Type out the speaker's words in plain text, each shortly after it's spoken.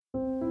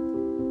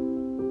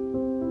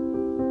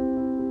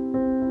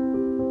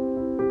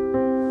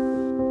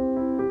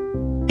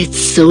It's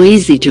so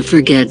easy to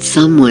forget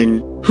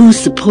someone who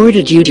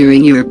supported you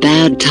during your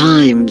bad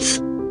times.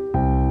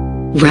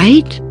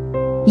 Right?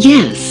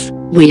 Yes,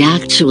 we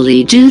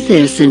actually do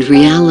this in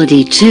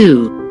reality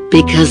too,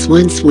 because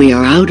once we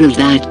are out of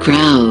that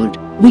crowd,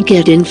 we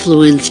get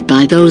influenced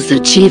by those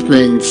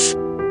achievements.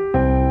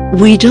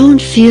 We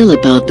don't feel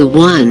about the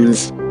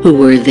ones who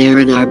were there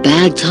in our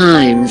bad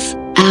times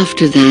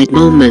after that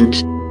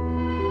moment.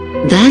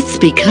 That's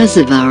because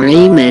of our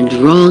aim and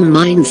wrong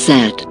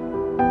mindset.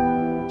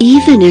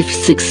 Even if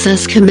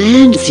success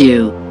commands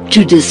you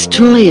to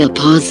destroy a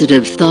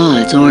positive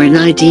thought or an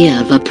idea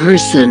of a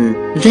person,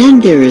 then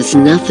there is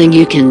nothing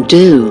you can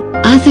do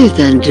other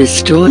than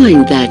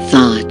destroying that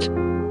thought.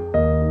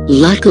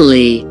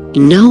 Luckily,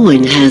 no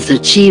one has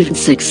achieved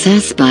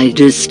success by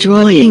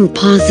destroying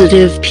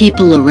positive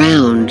people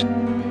around.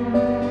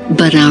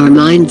 But our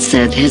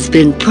mindset has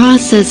been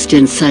processed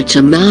in such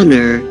a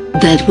manner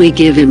that we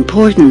give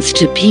importance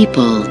to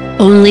people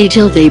only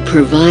till they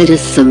provide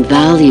us some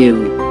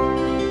value.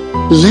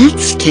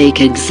 Let's take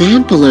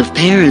example of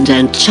parent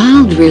and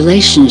child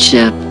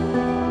relationship.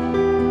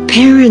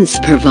 Parents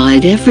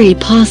provide every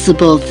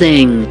possible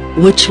thing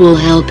which will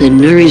help in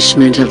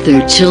nourishment of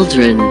their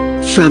children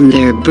from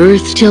their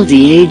birth till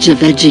the age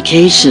of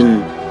education.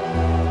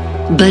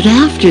 But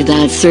after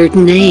that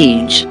certain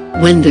age,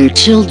 when their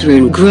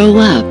children grow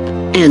up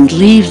and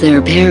leave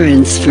their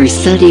parents for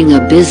setting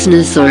a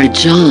business or a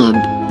job,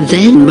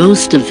 then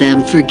most of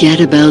them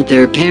forget about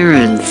their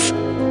parents.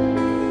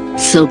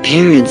 So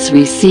parents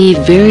receive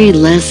very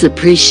less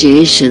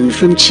appreciation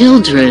from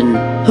children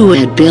who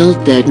had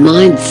built that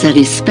mindset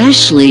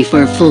especially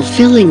for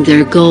fulfilling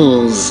their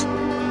goals.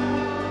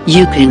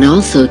 You can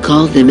also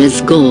call them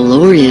as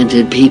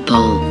goal-oriented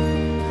people.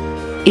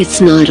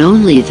 It's not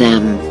only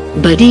them,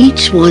 but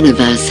each one of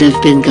us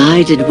have been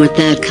guided with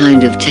that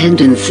kind of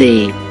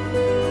tendency.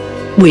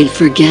 We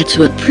forget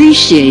to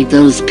appreciate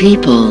those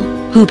people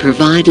who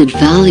provided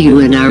value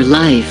in our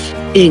life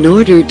in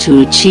order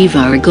to achieve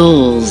our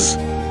goals.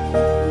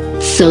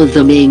 So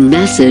the main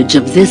message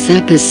of this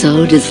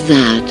episode is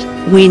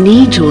that we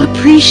need to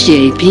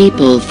appreciate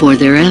people for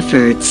their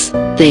efforts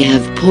they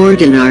have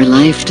poured in our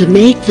life to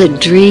make the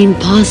dream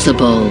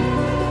possible.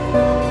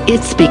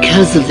 It's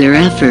because of their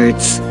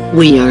efforts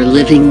we are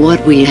living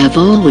what we have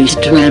always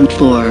dreamt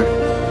for.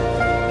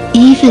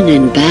 Even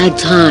in bad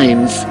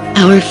times,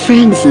 our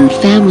friends and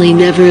family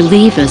never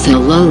leave us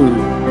alone.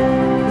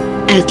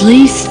 At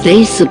least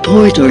they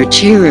support or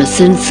cheer us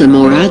in some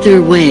or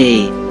other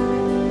way.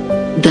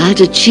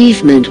 That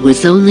achievement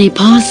was only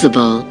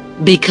possible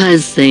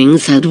because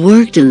things had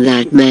worked in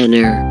that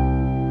manner.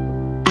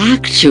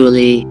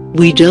 Actually,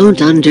 we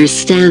don't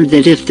understand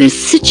that if the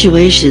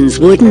situations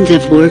wouldn't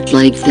have worked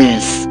like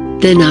this,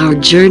 then our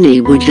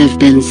journey would have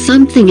been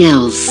something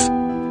else.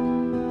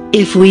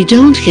 If we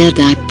don't get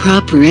that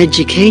proper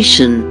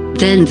education,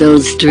 then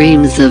those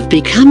dreams of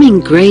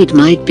becoming great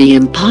might be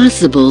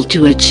impossible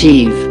to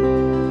achieve.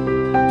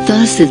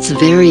 Thus it's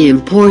very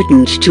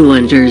important to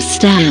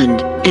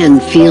understand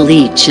and feel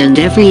each and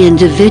every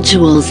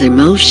individual's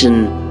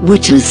emotion,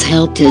 which has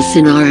helped us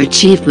in our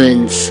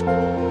achievements.